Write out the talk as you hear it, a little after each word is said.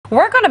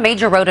Work on a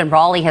major road in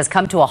Raleigh has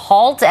come to a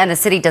halt, and the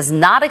city does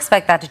not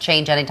expect that to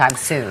change anytime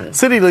soon.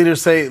 City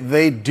leaders say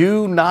they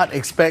do not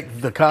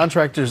expect the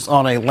contractors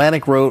on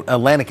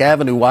Atlantic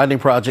Avenue widening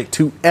project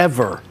to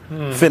ever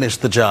finish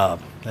the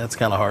job. That's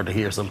kind of hard to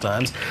hear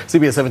sometimes.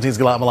 CBS 17's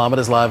Galat Malamed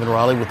is live in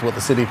Raleigh with what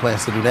the city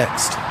plans to do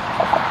next.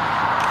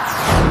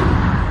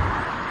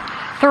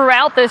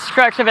 Throughout this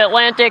stretch of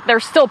Atlantic,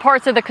 there's still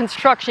parts of the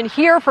construction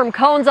here, from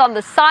cones on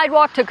the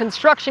sidewalk to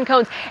construction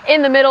cones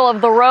in the middle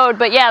of the road.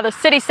 But yeah, the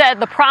city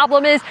said the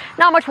problem is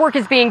not much work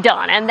is being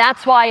done. And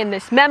that's why in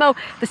this memo,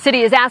 the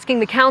city is asking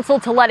the council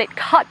to let it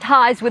cut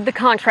ties with the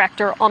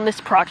contractor on this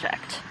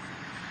project.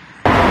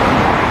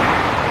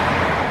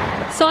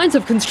 Signs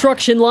of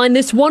construction line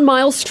this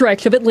 1-mile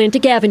stretch of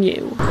Atlantic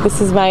Avenue.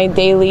 This is my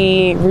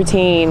daily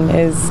routine,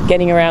 is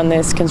getting around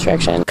this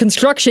construction.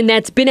 Construction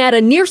that's been at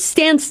a near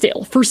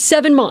standstill for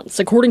 7 months,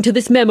 according to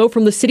this memo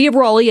from the City of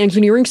Raleigh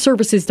Engineering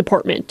Services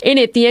Department. In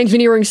it, the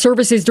Engineering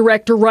Services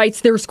Director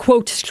writes there's,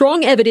 quote,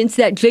 strong evidence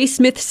that J.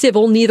 Smith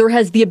Civil neither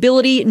has the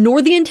ability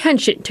nor the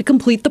intention to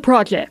complete the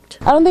project.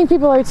 I don't think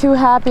people are too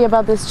happy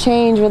about this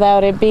change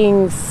without it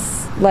being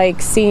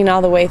seen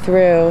all the way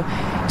through.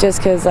 Just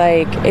because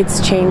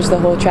it's changed the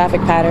whole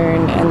traffic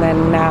pattern, and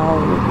then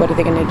now what are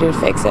they going to do to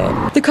fix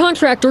it? The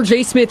contractor,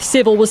 J. Smith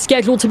Civil, was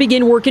scheduled to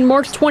begin work in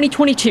March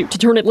 2022 to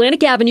turn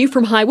Atlantic Avenue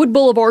from Highwood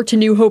Boulevard to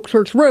New Hope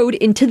Church Road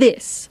into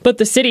this. But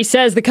the city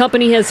says the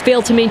company has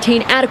failed to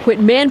maintain adequate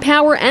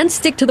manpower and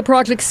stick to the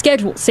project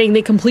schedule, saying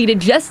they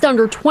completed just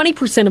under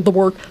 20% of the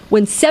work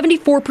when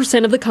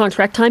 74% of the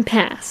contract time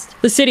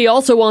passed. The city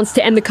also wants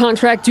to end the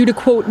contract due to,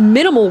 quote,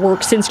 minimal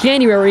work since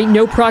January,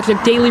 no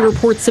project daily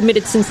reports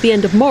submitted since the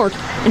end of March,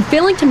 and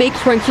failing to make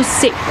trenches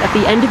safe at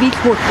the end of each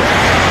workday.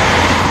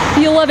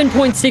 The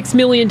 $11.6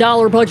 million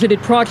budgeted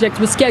project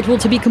was scheduled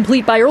to be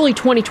complete by early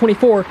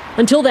 2024.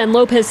 Until then,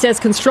 Lopez says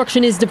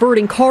construction is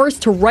diverting cars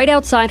to right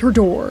outside her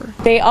door.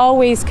 They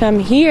always come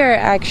here,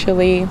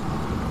 actually,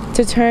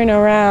 to turn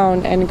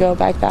around and go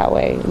back that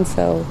way, and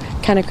so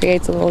kind of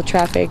creates a little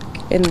traffic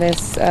in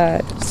this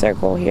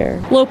circle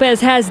here.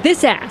 Lopez has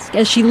this ask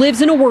as she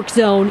lives in a work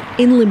zone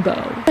in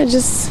limbo. I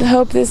just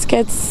hope this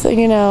gets,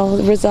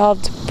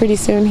 resolved pretty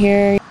soon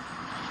here.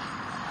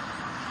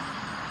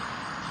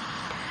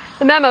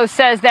 The memo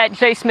says that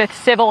J. Smith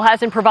Civil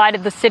hasn't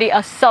provided the city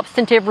a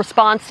substantive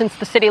response since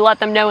the city let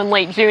them know in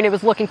late June it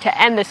was looking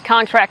to end this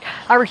contract.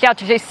 I reached out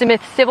to J.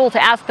 Smith Civil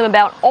to ask them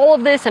about all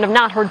of this and have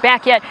not heard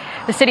back yet.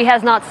 The city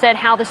has not said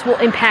how this will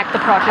impact the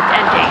project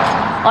end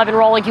date. Live in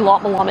Raleigh,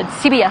 Galat Malamed,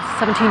 CBS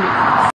 17 News.